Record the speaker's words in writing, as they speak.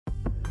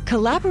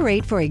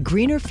Collaborate for a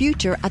greener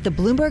future at the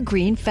Bloomberg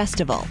Green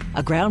Festival,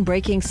 a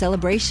groundbreaking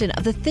celebration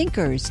of the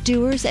thinkers,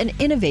 doers, and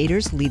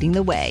innovators leading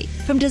the way.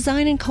 From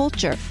design and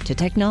culture to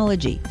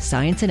technology,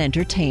 science, and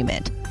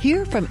entertainment.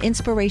 Hear from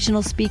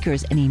inspirational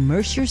speakers and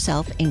immerse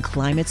yourself in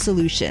climate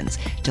solutions.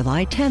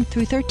 July 10th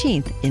through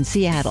 13th in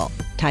Seattle.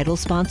 Title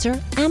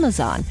sponsor,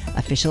 Amazon.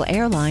 Official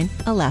airline,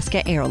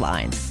 Alaska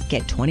Airlines.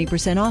 Get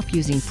 20% off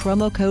using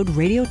promo code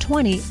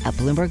radio20 at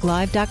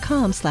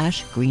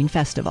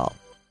BloombergLive.com/greenfestival.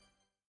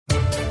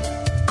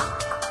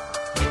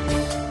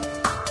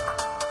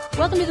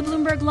 Welcome to the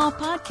Bloomberg Law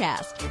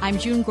Podcast. I'm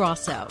June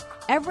Grosso.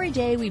 Every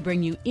day we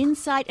bring you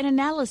insight and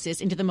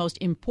analysis into the most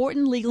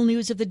important legal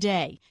news of the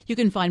day. You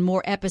can find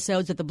more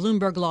episodes of the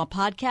Bloomberg Law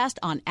Podcast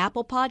on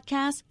Apple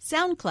Podcasts,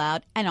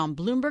 SoundCloud, and on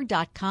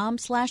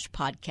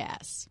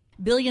Bloomberg.com/podcasts.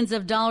 Billions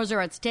of dollars are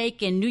at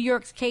stake in New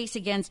York's case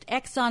against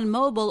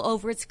ExxonMobil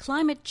over its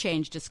climate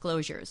change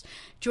disclosures.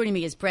 Joining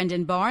me is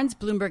Brendan Barnes,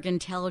 Bloomberg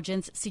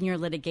Intelligence Senior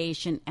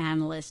Litigation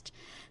Analyst.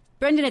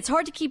 Brendan, it's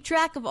hard to keep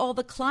track of all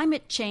the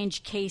climate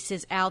change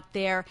cases out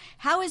there.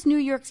 How is New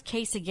York's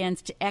case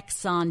against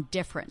Exxon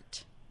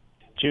different?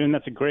 June,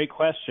 that's a great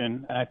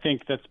question. And I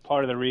think that's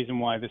part of the reason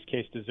why this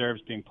case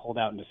deserves being pulled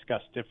out and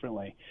discussed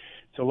differently.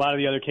 So a lot of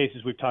the other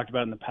cases we've talked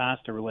about in the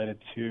past are related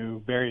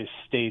to various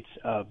states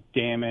of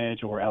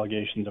damage or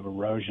allegations of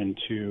erosion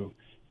to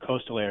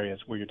coastal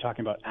areas where you're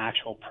talking about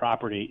actual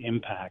property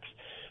impacts.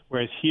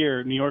 Whereas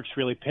here, New York's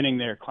really pinning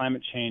their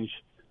climate change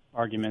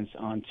arguments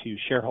onto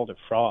shareholder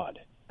fraud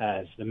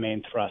as the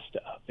main thrust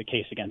of the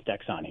case against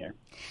Exxon here.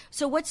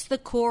 So what's the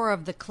core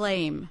of the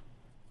claim?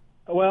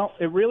 Well,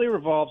 it really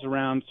revolves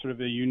around sort of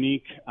the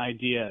unique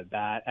idea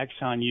that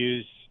Exxon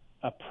used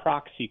a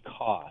proxy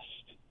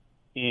cost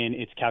in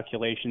its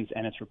calculations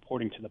and its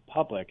reporting to the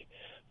public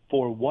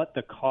for what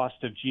the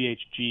cost of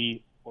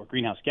GHG or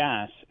greenhouse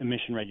gas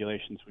emission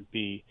regulations would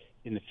be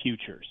in the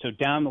future. So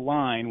down the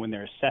line, when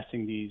they're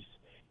assessing these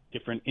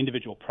different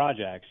individual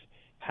projects,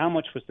 how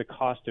much was the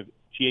cost of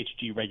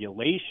GHG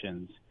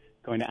regulations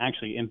going to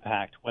actually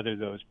impact whether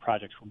those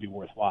projects will be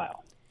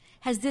worthwhile?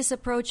 Has this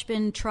approach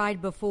been tried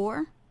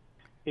before?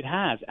 It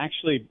has.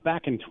 Actually,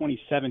 back in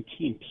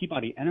 2017,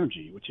 Peabody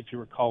Energy, which, if you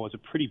recall, was a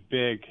pretty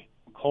big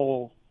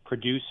coal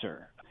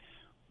producer,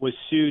 was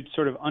sued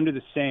sort of under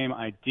the same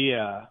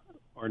idea,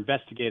 or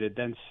investigated,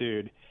 then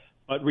sued,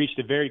 but reached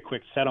a very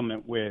quick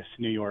settlement with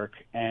New York.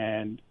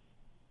 And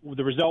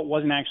the result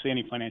wasn't actually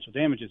any financial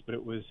damages, but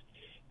it was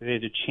they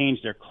had to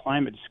change their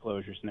climate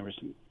disclosures, and there were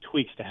some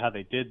tweaks to how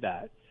they did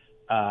that.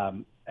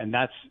 And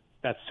that's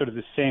sort of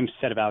the same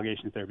set of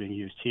allegations that are being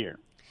used here.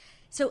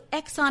 So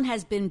Exxon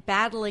has been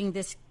battling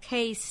this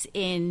case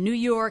in New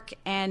York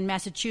and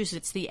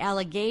Massachusetts, the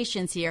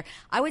allegations here.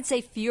 I would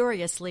say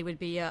furiously would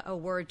be a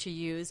word to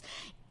use.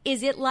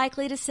 Is it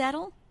likely to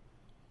settle?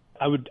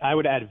 I would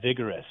add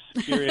vigorous.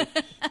 Furious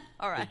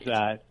All right.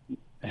 is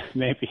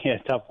maybe a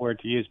tough word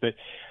to use. But,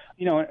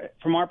 you know,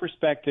 from our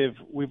perspective,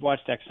 we've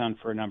watched Exxon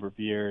for a number of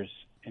years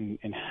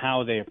in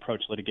how they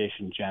approach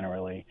litigation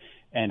generally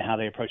and how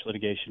they approach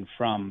litigation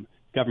from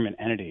government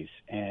entities.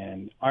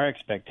 And our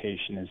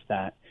expectation is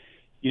that,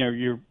 you know,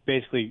 you're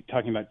basically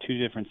talking about two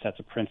different sets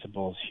of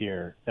principles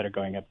here that are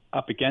going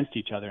up against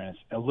each other, and it's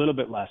a little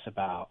bit less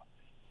about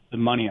the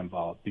money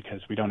involved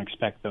because we don't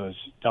expect those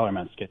dollar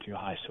amounts to get too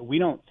high. So we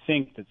don't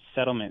think that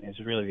settlement is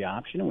really the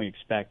option, and we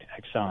expect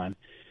Exxon,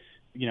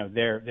 you know,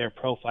 their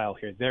profile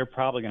here, they're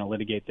probably going to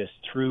litigate this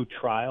through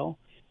trial,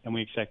 and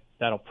we expect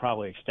that'll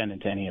probably extend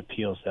into any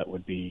appeals that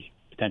would be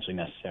potentially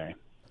necessary.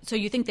 So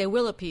you think they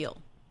will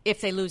appeal if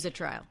they lose a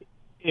trial?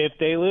 If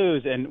they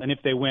lose and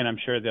if they win, I'm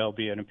sure there'll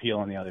be an appeal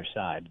on the other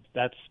side.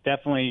 That's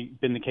definitely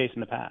been the case in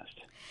the past.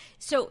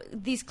 So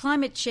these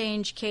climate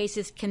change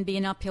cases can be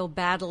an uphill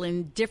battle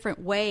in different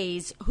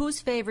ways. Who's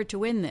favored to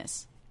win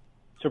this?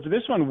 So for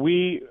this one,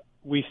 we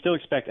still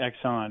expect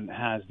Exxon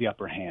has the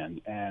upper hand.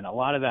 And a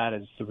lot of that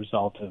is the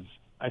result of,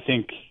 I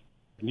think,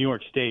 the New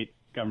York State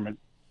government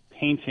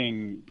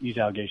painting these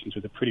allegations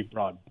with a pretty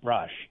broad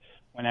brush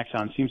when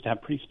Exxon seems to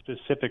have pretty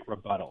specific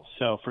rebuttals.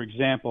 So, for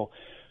example,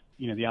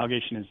 you know, the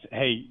allegation is,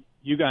 hey,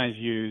 you guys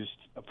used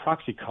a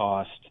proxy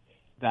cost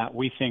that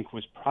we think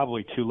was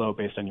probably too low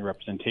based on your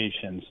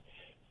representations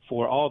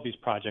for all of these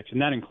projects,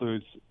 and that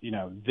includes, you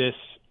know, this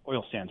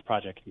oil sands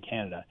project in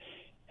Canada.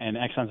 And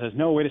Exxon says,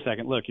 no, wait a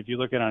second, look, if you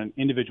look at it on an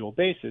individual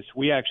basis,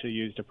 we actually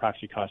used a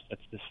proxy cost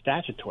that's the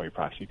statutory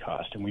proxy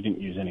cost, and we didn't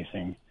use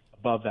anything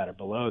above that or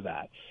below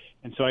that.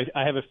 And so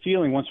I have a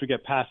feeling once we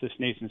get past this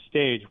nascent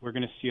stage, we're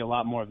going to see a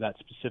lot more of that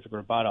specific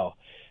rebuttal.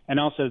 And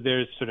also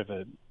there's sort of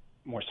a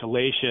more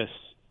salacious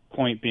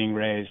point being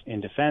raised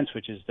in defense,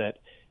 which is that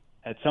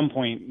at some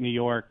point New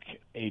York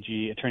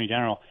AG, Attorney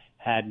General,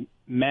 had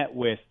met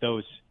with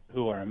those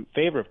who are in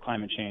favor of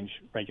climate change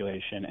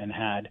regulation and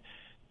had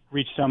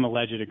reached some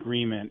alleged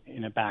agreement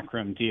in a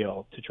backroom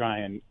deal to try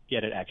and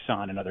get at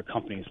Exxon and other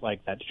companies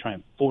like that to try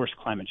and force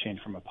climate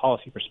change from a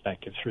policy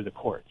perspective through the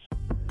courts.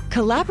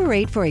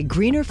 Collaborate for a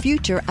greener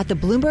future at the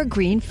Bloomberg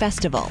Green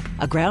Festival,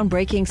 a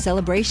groundbreaking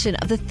celebration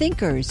of the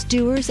thinkers,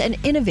 doers, and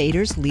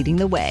innovators leading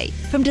the way.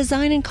 From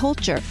design and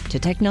culture to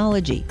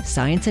technology,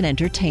 science, and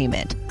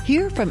entertainment.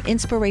 Hear from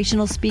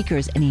inspirational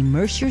speakers and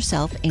immerse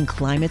yourself in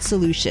climate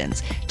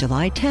solutions.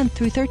 July 10th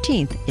through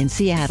 13th in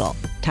Seattle.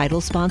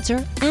 Title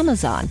sponsor,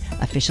 Amazon.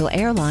 Official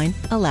airline,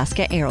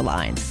 Alaska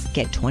Airlines.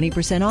 Get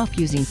 20% off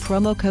using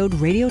promo code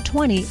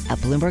radio20 at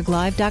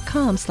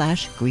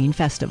BloombergLive.com/Green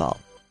Festival.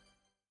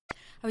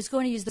 I was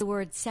going to use the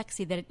word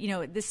sexy, that,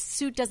 this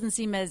suit doesn't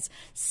seem as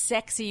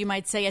sexy, you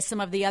might say, as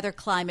some of the other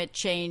climate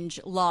change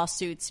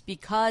lawsuits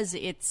because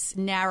it's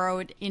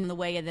narrowed in the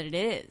way that it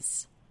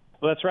is.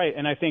 Well, that's right.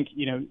 And I think,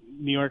 New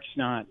York's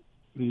not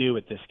new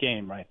at this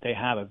game, right? They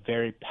have a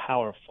very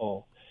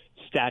powerful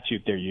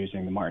statute they're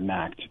using, the Martin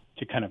Act,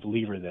 to kind of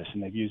lever this.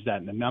 And they've used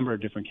that in a number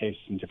of different cases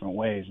in different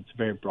ways. It's a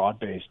very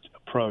broad-based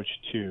approach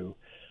to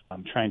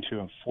trying to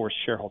enforce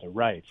shareholder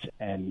rights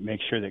and make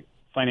sure that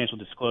financial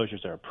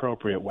disclosures are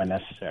appropriate when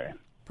necessary.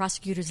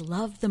 Prosecutors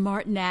love the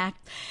Martin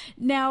Act.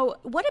 Now,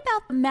 what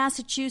about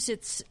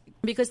Massachusetts?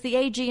 Because the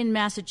AG in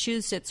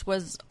Massachusetts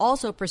was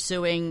also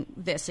pursuing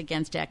this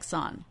against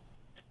Exxon.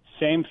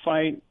 Same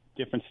fight,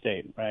 different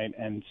state, right?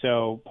 And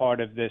so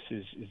part of this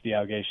is the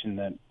allegation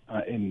that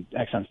in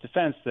Exxon's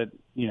defense that,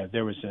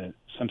 there was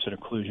some sort of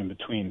collusion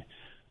between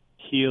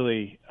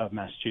Healy of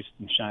Massachusetts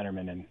and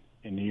Schneiderman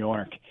in New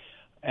York.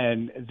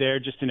 And they're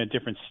just in a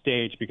different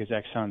stage because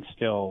Exxon's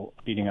still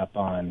beating up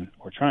on,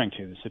 or trying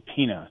to, the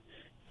subpoena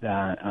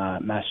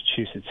that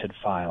Massachusetts had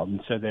filed.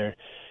 And so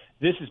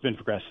this has been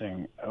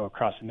progressing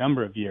across a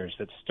number of years.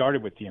 That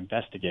started with the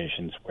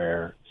investigations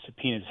where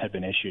subpoenas had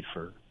been issued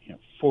for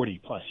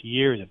 40-plus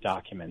years of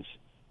documents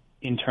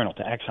internal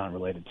to Exxon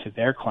related to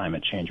their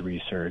climate change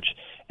research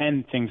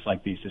and things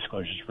like these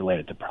disclosures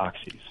related to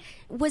proxies.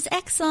 Was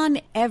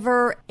Exxon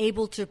ever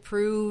able to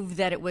prove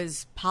that it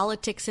was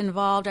politics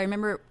involved? I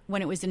remember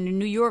when it was in a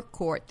New York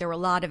court, there were a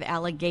lot of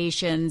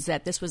allegations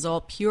that this was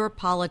all pure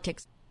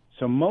politics.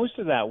 So most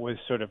of that was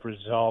sort of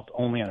resolved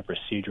only on a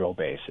procedural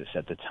basis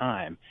at the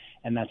time,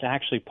 and that's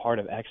actually part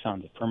of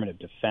Exxon's affirmative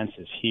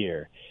defenses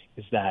here,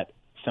 is that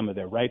some of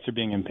their rights are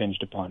being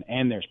impinged upon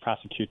and there's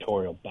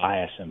prosecutorial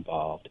bias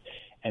involved.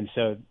 And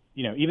so,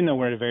 even though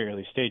we're at a very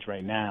early stage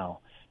right now,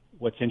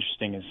 what's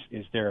interesting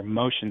is there are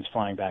motions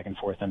flying back and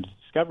forth on the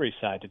discovery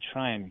side to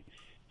try and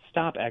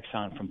stop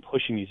Exxon from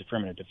pushing these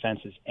affirmative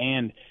defenses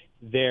and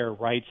their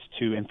rights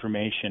to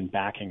information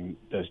backing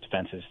those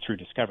defenses through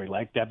discovery,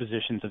 like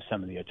depositions of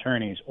some of the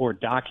attorneys or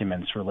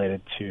documents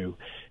related to,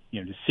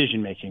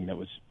 decision-making that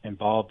was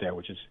involved there,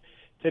 which is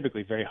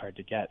typically very hard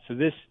to get. So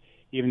this,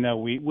 even though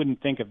we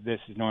wouldn't think of this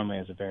as normally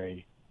as a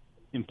very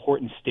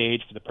important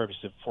stage for the purpose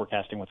of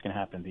forecasting what's going to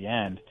happen at the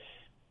end,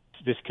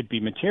 this could be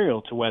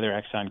material to whether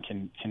Exxon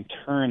can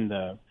turn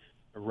the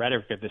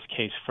rhetoric of this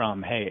case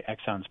from, hey,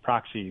 Exxon's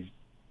proxy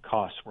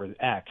costs were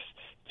X,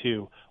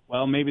 to,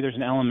 well, maybe there's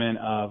an element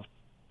of,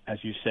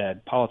 as you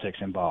said, politics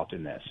involved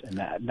in this. And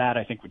that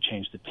I think would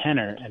change the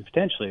tenor and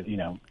potentially,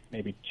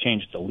 maybe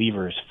change the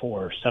levers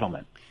for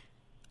settlement.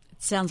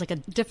 It sounds like a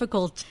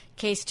difficult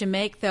case to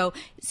make, though.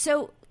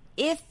 So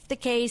if the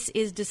case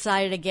is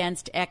decided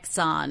against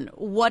Exxon,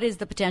 what is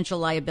the potential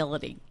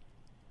liability?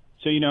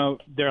 So,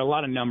 there are a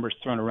lot of numbers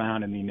thrown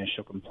around in the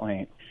initial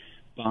complaint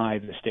by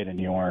the state of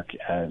New York.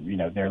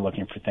 They're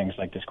looking for things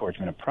like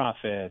disgorgement of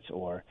profits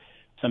or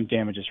some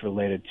damages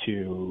related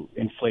to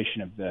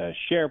inflation of the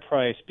share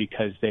price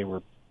because they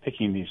were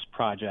picking these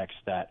projects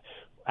that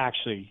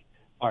actually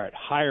are at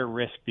higher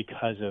risk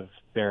because of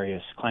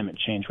various climate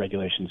change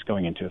regulations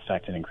going into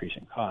effect and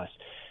increasing costs.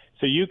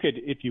 So you could,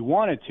 if you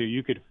wanted to,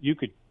 you could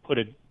put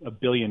a $1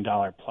 billion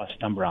plus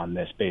number on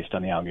this based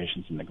on the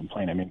allegations in the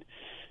complaint. I mean,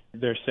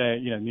 they're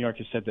saying, New York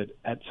has said that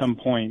at some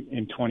point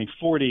in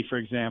 2040, for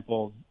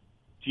example,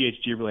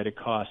 GHG-related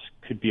costs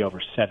could be over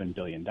 $7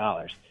 billion.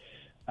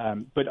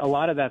 But a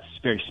lot of that's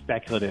very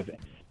speculative.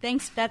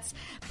 Thanks. That's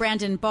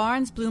Brandon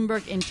Barnes,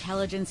 Bloomberg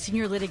Intelligence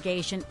Senior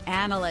Litigation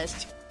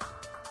Analyst.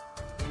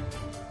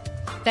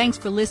 Thanks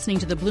for listening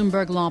to the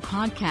Bloomberg Law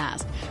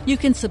Podcast. You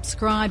can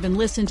subscribe and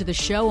listen to the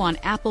show on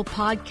Apple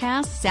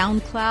Podcasts,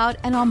 SoundCloud,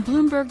 and on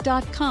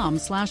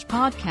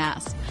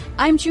Bloomberg.com/podcast.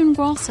 I'm June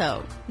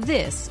Grosso.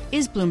 This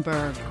is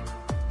Bloomberg.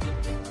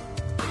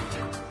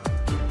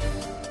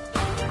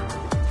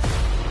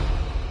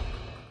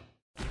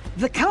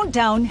 The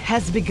countdown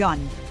has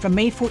begun. From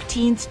May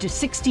 14th to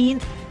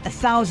 16th,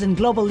 1,000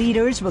 global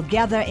leaders will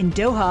gather in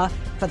Doha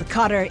for the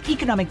Qatar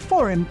Economic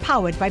Forum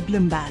powered by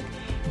Bloomberg.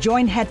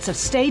 Join heads of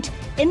state,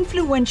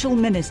 influential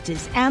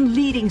ministers, and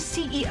leading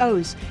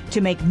CEOs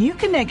to make new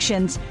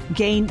connections,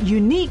 gain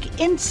unique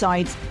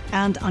insights,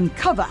 and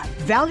uncover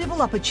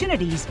valuable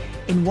opportunities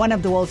in one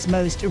of the world's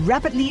most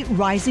rapidly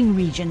rising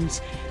regions.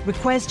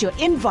 Request your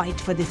invite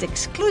for this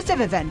exclusive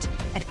event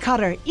at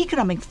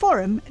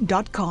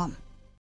QatarEconomicForum.com.